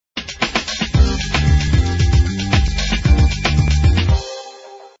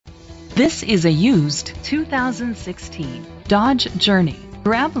This is a used 2016 Dodge Journey.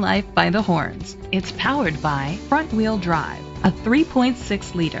 Grab life by the horns. It's powered by front-wheel drive, a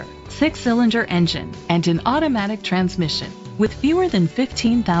 3.6-liter, 6-cylinder engine, and an automatic transmission. With fewer than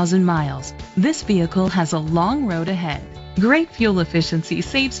 15,000 miles, this vehicle has a long road ahead. Great fuel efficiency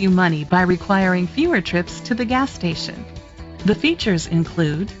saves you money by requiring fewer trips to the gas station. The features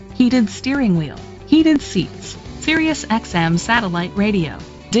include heated steering wheel, heated seats, Sirius XM satellite radio,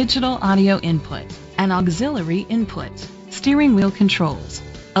 digital audio input, and auxiliary input, steering wheel controls,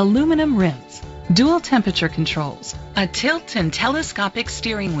 aluminum rims, dual temperature controls, a tilt and telescopic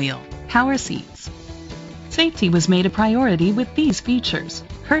steering wheel, power seats. Safety was made a priority with these features: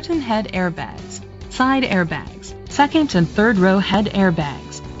 curtain head airbags, side airbags, second and third row head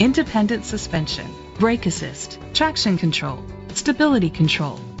airbags, independent suspension, brake assist, traction control, stability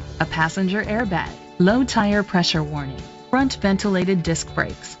control, a passenger airbag, low tire pressure warning, front ventilated disc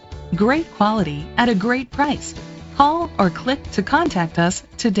brakes. Great quality at a great price. Call or click to contact us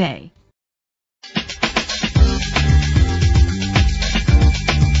today.